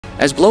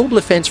As global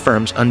defense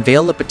firms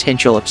unveil the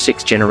potential of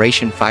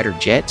sixth-generation fighter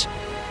jets,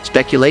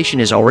 speculation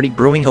is already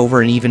brewing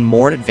over an even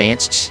more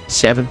advanced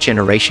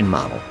seventh-generation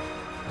model.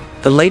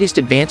 The latest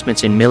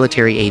advancements in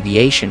military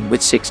aviation,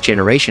 with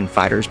sixth-generation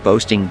fighters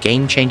boasting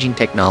game-changing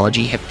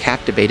technology, have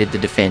captivated the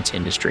defense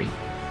industry.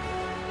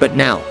 But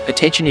now,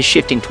 attention is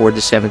shifting toward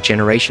the seventh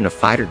generation of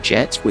fighter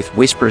jets, with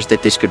whispers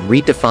that this could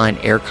redefine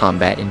air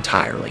combat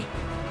entirely.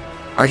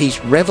 Are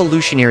these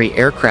revolutionary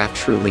aircraft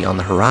truly on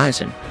the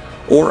horizon,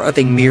 or are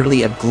they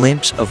merely a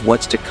glimpse of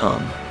what's to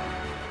come?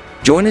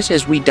 Join us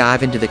as we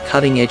dive into the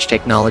cutting-edge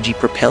technology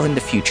propelling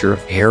the future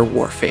of air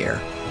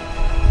warfare.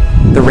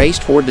 The race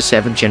toward the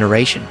seventh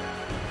generation.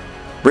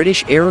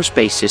 British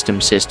Aerospace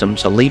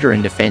Systems, a leader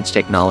in defense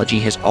technology,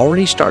 has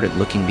already started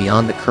looking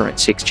beyond the current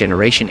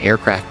sixth-generation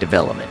aircraft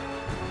development.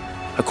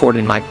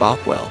 According to Mike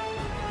Bockwell,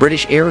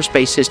 British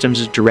Aerospace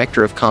Systems'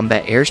 Director of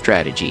Combat Air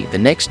Strategy, the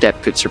next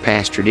step could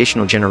surpass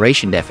traditional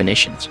generation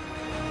definitions.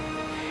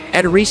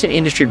 At a recent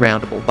industry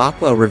roundtable,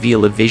 Bockwell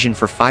revealed a vision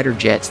for fighter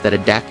jets that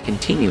adapt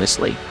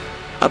continuously,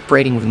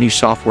 upgrading with new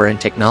software and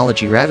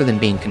technology rather than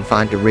being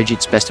confined to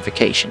rigid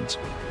specifications.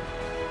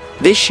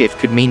 This shift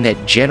could mean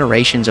that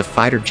generations of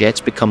fighter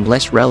jets become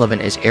less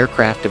relevant as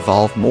aircraft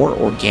evolve more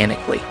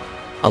organically,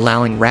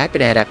 allowing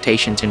rapid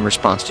adaptations in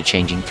response to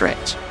changing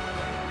threats.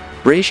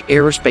 British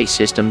Aerospace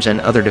Systems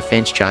and other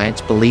defense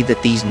giants believe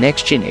that these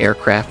next-gen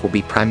aircraft will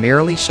be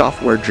primarily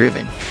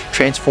software-driven,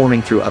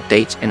 transforming through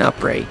updates and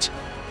upgrades.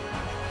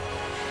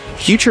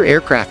 Future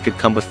aircraft could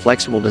come with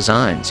flexible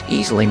designs,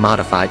 easily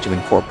modified to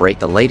incorporate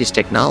the latest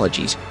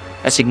technologies,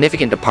 a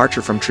significant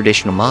departure from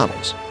traditional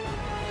models.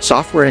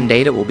 Software and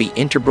data will be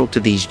integral to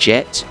these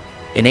jets,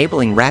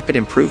 enabling rapid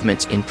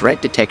improvements in threat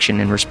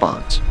detection and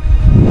response.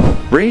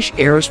 British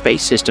Aerospace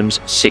Systems'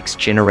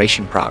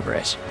 sixth-generation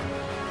progress.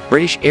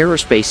 British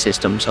Aerospace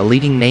Systems, a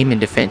leading name in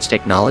defense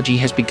technology,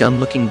 has begun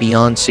looking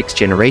beyond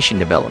sixth-generation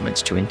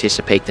developments to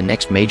anticipate the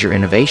next major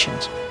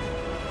innovations.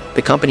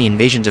 The company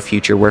envisions a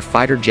future where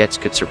fighter jets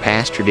could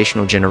surpass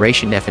traditional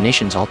generation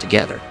definitions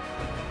altogether.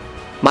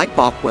 Mike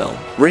Bockwell,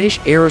 British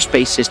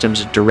Aerospace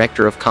Systems'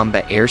 Director of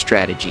Combat Air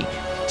Strategy,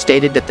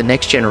 stated that the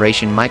next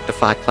generation might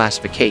defy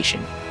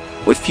classification,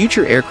 with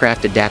future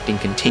aircraft adapting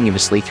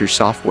continuously through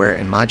software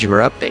and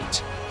modular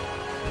updates.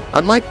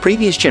 Unlike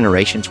previous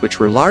generations, which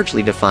were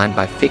largely defined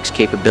by fixed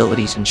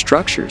capabilities and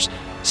structures,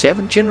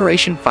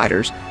 seventh-generation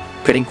fighters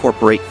could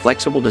incorporate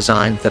flexible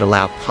designs that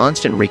allow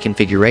constant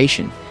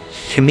reconfiguration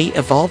to meet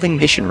evolving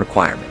mission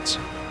requirements.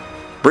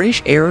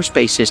 British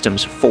Aerospace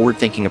Systems'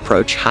 forward-thinking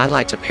approach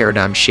highlights a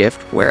paradigm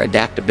shift where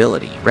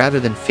adaptability, rather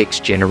than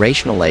fixed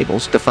generational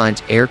labels,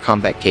 defines air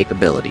combat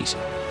capabilities.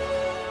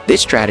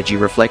 This strategy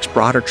reflects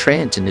broader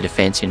trends in the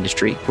defense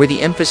industry, where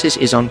the emphasis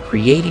is on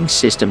creating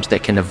systems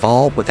that can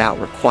evolve without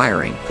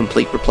requiring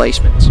complete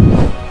replacements.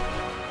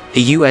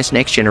 The U.S.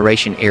 Next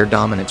Generation Air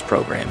Dominance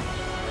Program.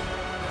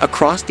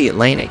 Across the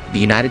Atlantic, the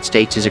United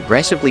States is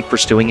aggressively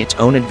pursuing its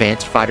own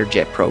advanced fighter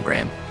jet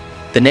program,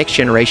 the Next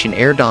Generation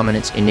Air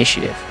Dominance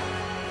Initiative.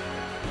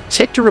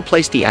 Set to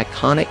replace the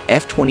iconic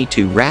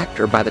F-22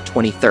 Raptor by the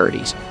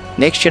 2030s,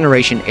 Next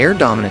Generation Air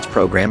Dominance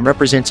Program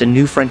represents a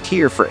new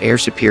frontier for air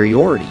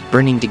superiority,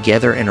 bringing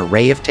together an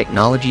array of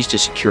technologies to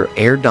secure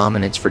air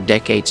dominance for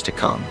decades to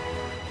come.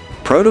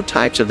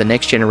 Prototypes of the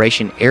Next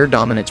Generation Air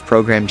Dominance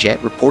Program jet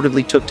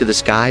reportedly took to the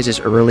skies as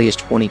early as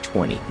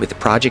 2020, with the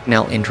project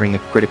now entering a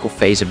critical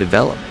phase of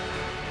development,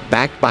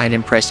 backed by an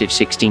impressive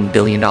 $16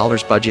 billion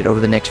budget over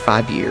the next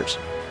 5 years.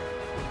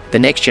 The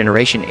Next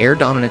Generation Air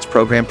Dominance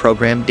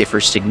Program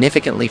differs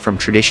significantly from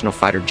traditional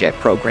fighter jet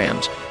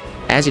programs,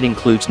 as it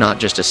includes not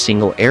just a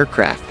single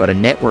aircraft but a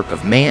network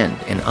of manned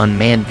and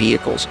unmanned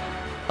vehicles,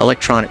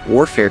 electronic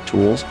warfare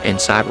tools, and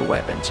cyber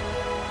weapons.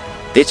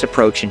 This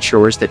approach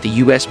ensures that the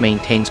U.S.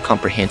 maintains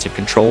comprehensive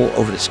control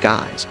over the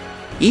skies,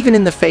 even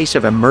in the face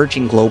of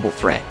emerging global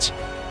threats.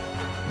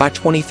 By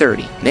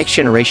 2030, Next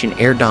Generation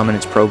Air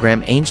Dominance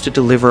Program aims to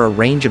deliver a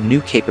range of new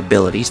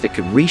capabilities that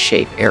could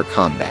reshape air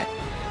combat,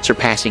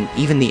 surpassing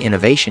even the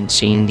innovation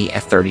seen in the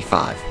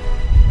F-35.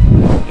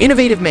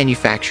 Innovative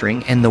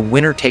manufacturing and the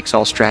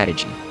winner-takes-all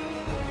strategy.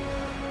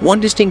 One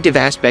distinctive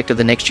aspect of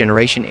the Next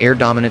Generation Air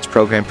Dominance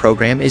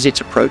Program is its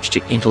approach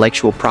to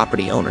intellectual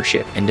property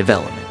ownership and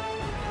development.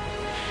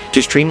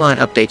 To streamline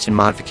updates and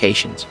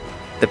modifications,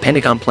 the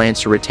Pentagon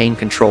plans to retain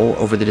control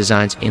over the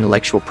design's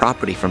intellectual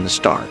property from the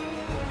start,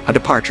 a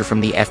departure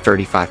from the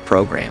F-35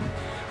 program,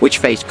 which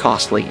faced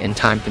costly and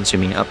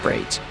time-consuming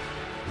upgrades.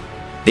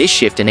 This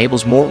shift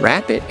enables more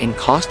rapid and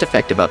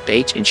cost-effective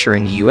updates,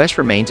 ensuring the U.S.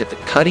 remains at the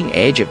cutting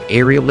edge of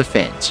aerial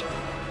defense.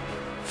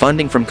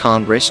 Funding from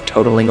Congress,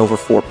 totaling over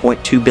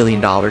 $4.2 billion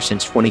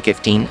since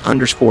 2015,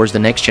 underscores the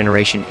Next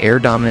Generation Air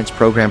Dominance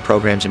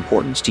Program's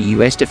importance to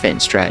U.S.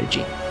 defense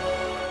strategy.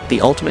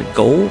 The ultimate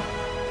goal?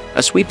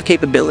 A sweep of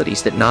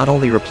capabilities that not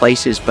only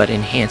replaces but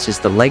enhances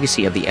the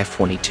legacy of the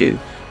F-22,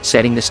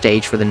 setting the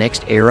stage for the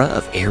next era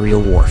of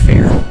aerial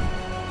warfare.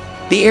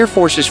 The Air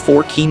Force's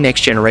 4 key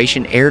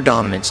next-generation air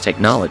dominance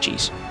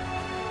technologies.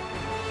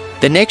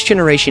 The Next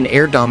Generation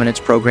Air Dominance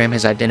Program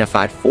has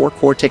identified 4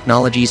 core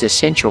technologies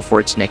essential for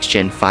its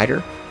next-gen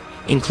fighter,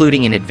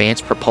 including an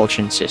advanced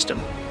propulsion system.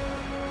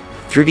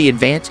 Through the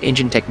Advanced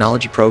Engine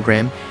Technology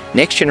Program,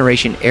 Next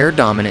Generation Air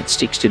Dominance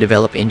seeks to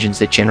develop engines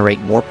that generate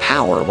more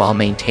power while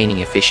maintaining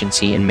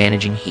efficiency and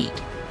managing heat.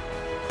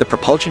 The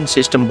propulsion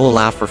system will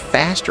allow for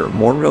faster,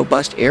 more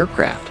robust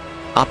aircraft,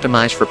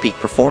 optimized for peak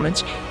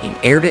performance in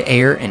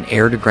air-to-air and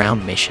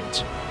air-to-ground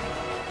missions.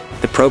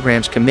 The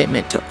program's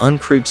commitment to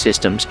uncrewed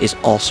systems is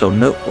also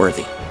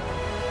noteworthy.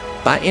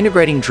 By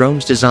integrating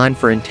drones designed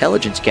for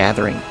intelligence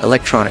gathering,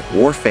 electronic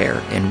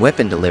warfare, and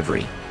weapon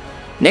delivery,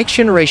 Next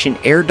Generation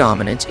Air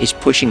Dominance is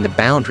pushing the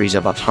boundaries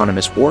of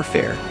autonomous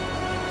warfare.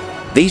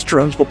 These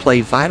drones will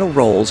play vital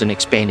roles in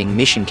expanding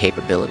mission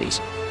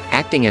capabilities,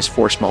 acting as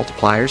force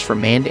multipliers for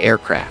manned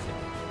aircraft.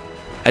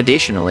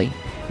 Additionally,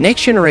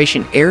 Next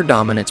Generation Air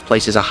Dominance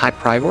places a high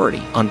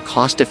priority on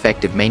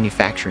cost-effective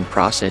manufacturing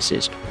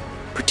processes,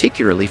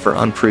 particularly for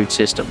uncrewed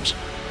systems.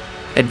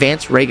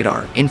 Advanced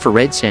radar,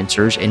 infrared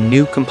sensors, and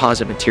new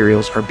composite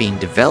materials are being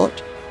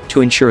developed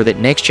to ensure that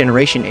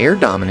next-generation air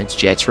dominance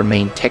jets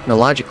remain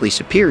technologically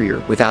superior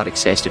without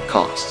excessive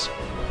costs.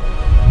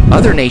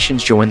 Other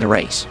nations join the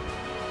race.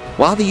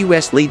 While the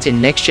U.S. leads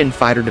in next-gen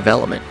fighter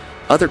development,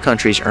 other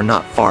countries are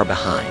not far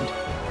behind.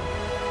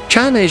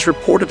 China is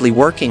reportedly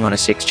working on a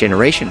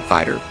sixth-generation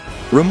fighter,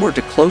 rumored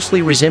to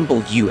closely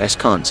resemble U.S.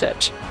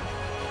 concepts.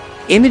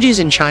 Images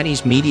in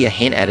Chinese media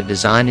hint at a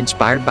design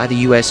inspired by the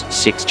U.S.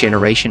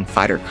 sixth-generation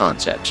fighter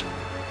concepts.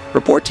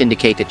 Reports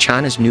indicate that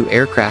China's new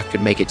aircraft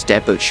could make its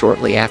debut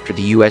shortly after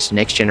the U.S.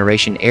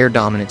 next-generation air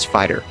dominance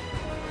fighter,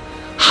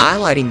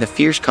 highlighting the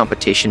fierce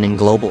competition in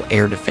global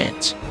air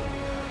defense.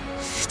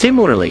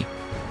 Similarly,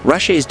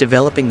 Russia is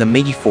developing the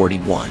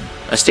MiG-41,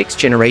 a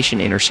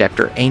sixth-generation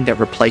interceptor aimed at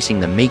replacing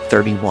the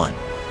MiG-31.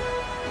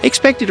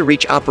 Expected to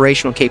reach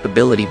operational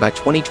capability by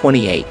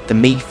 2028, the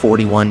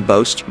MiG-41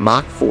 boasts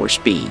Mach 4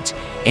 speeds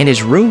and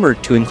is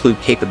rumored to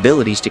include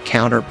capabilities to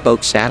counter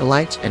both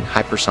satellites and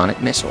hypersonic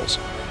missiles.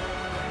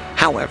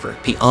 However,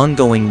 the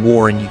ongoing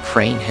war in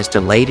Ukraine has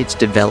delayed its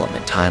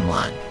development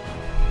timeline.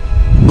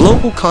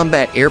 Global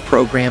Combat Air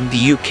Program,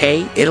 the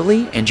UK,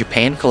 Italy, and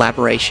Japan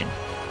collaboration.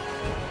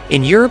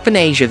 In Europe and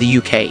Asia, the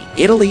UK,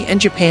 Italy, and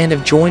Japan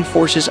have joined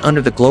forces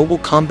under the Global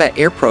Combat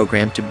Air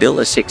Program to build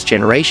a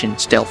sixth-generation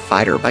stealth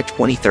fighter by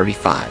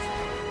 2035.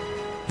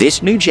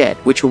 This new jet,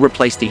 which will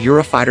replace the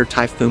Eurofighter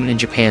Typhoon and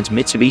Japan's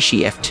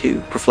Mitsubishi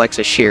F2, reflects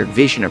a shared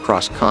vision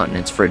across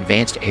continents for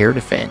advanced air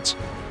defense.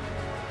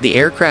 The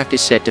aircraft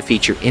is set to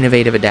feature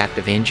innovative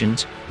adaptive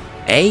engines,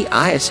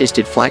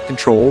 AI-assisted flight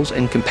controls,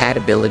 and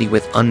compatibility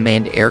with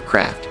unmanned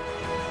aircraft,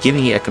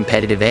 giving it a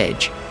competitive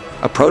edge.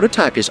 A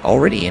prototype is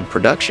already in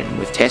production,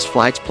 with test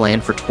flights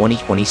planned for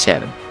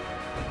 2027.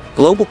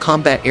 Global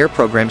Combat Air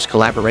Program's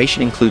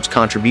collaboration includes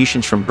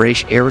contributions from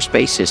British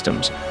Aerospace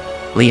Systems,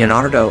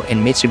 Leonardo,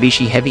 and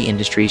Mitsubishi Heavy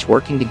Industries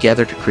working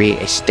together to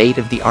create a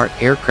state-of-the-art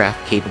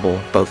aircraft capable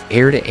of both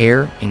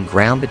air-to-air and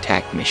ground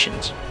attack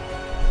missions.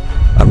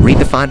 A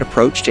redefined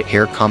approach to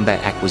air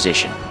combat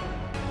acquisition.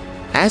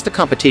 As the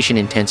competition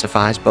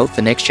intensifies, both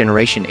the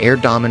next-generation air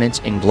dominance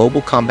and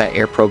global combat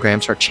air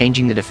programs are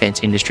changing the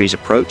defense industry's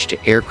approach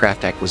to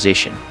aircraft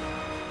acquisition.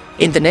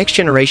 In the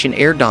next-generation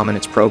air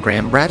dominance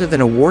program, rather than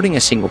awarding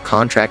a single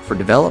contract for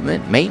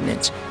development and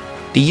maintenance,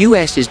 the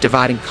U.S. is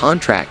dividing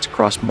contracts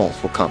across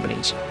multiple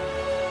companies.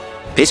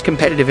 This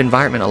competitive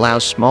environment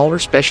allows smaller,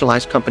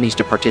 specialized companies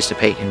to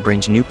participate and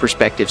brings new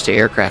perspectives to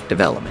aircraft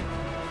development.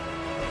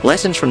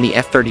 Lessons from the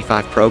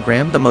F-35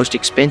 program, the most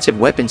expensive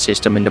weapon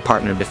system in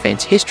Department of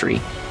Defense history,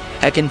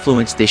 have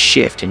influenced this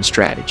shift in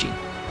strategy.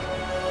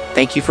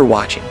 Thank you for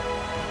watching.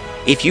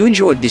 If you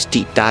enjoyed this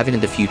deep dive into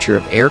the future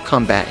of air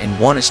combat and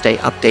want to stay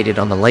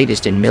updated on the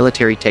latest in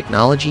military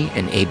technology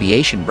and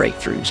aviation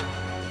breakthroughs,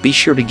 be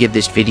sure to give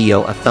this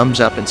video a thumbs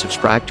up and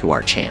subscribe to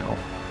our channel.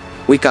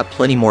 We've got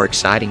plenty more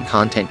exciting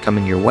content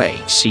coming your way.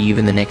 See you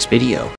in the next video.